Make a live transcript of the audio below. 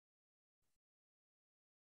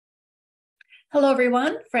Hello,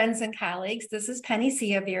 everyone, friends and colleagues. This is Penny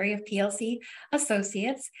Ciavieri of PLC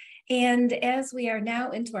Associates. And as we are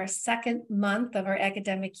now into our second month of our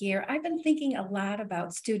academic year, I've been thinking a lot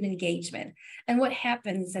about student engagement and what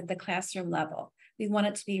happens at the classroom level. We want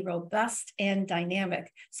it to be robust and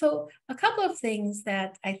dynamic. So a couple of things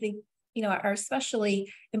that I think are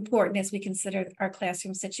especially important as we consider our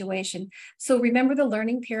classroom situation. So remember the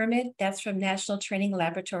learning pyramid? That's from National Training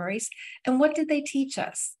Laboratories. And what did they teach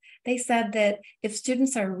us? They said that if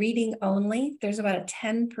students are reading only, there's about a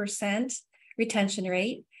 10% retention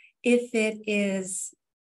rate. If it is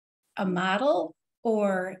a model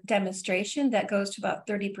or demonstration, that goes to about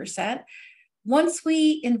 30%. Once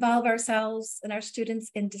we involve ourselves and our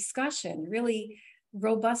students in discussion, really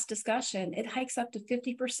robust discussion, it hikes up to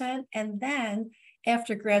 50%. And then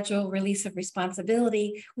after gradual release of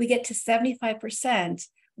responsibility, we get to 75%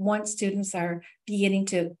 once students are beginning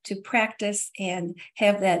to practice and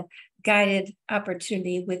have that guided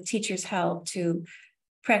opportunity with teachers' help to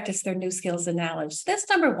practice their new skills and knowledge. So that's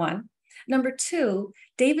number one. Number two,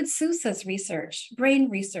 David Sousa's research, brain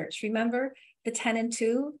research. Remember the 10 and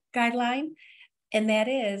 2 guideline? And that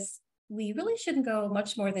is, we really shouldn't go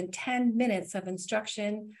much more than 10 minutes of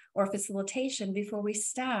instruction or facilitation before we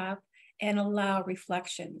stop and allow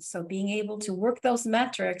reflection. So being able to work those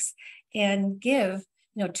metrics and give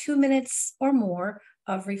 2 minutes or more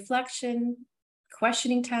of reflection,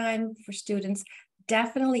 questioning time for students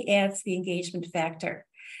definitely adds the engagement factor.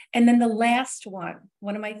 And then the last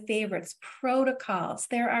one of my favorites, protocols.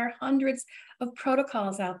 There are hundreds of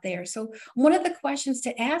protocols out there. So one of the questions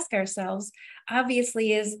to ask ourselves,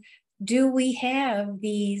 obviously, is do we have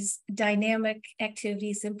these dynamic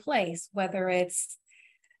activities in place, whether it's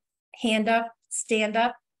hand up, stand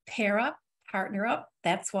up, pair up, partner up,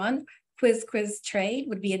 that's one. Quiz, trade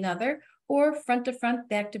would be another, or front to front,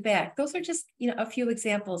 back to back. Those are just a few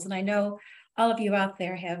examples, and I know all of you out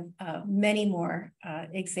there have many more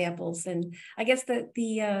examples. And I guess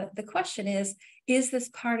the question is this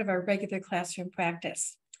part of our regular classroom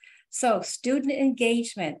practice? So student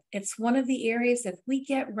engagement, it's one of the areas, if we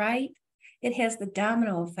get right, it has the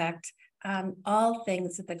domino effect on all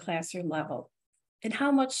things at the classroom level. And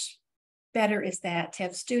how much better is that to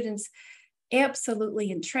have students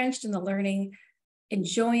absolutely entrenched in the learning,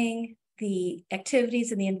 enjoying the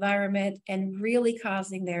activities in the environment, and really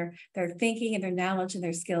causing their thinking and their knowledge and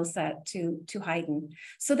their skill set to heighten.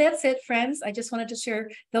 So that's it, friends. I just wanted to share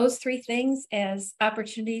those three things as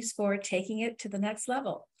opportunities for taking it to the next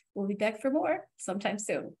level. We'll be back for more sometime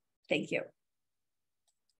soon. Thank you.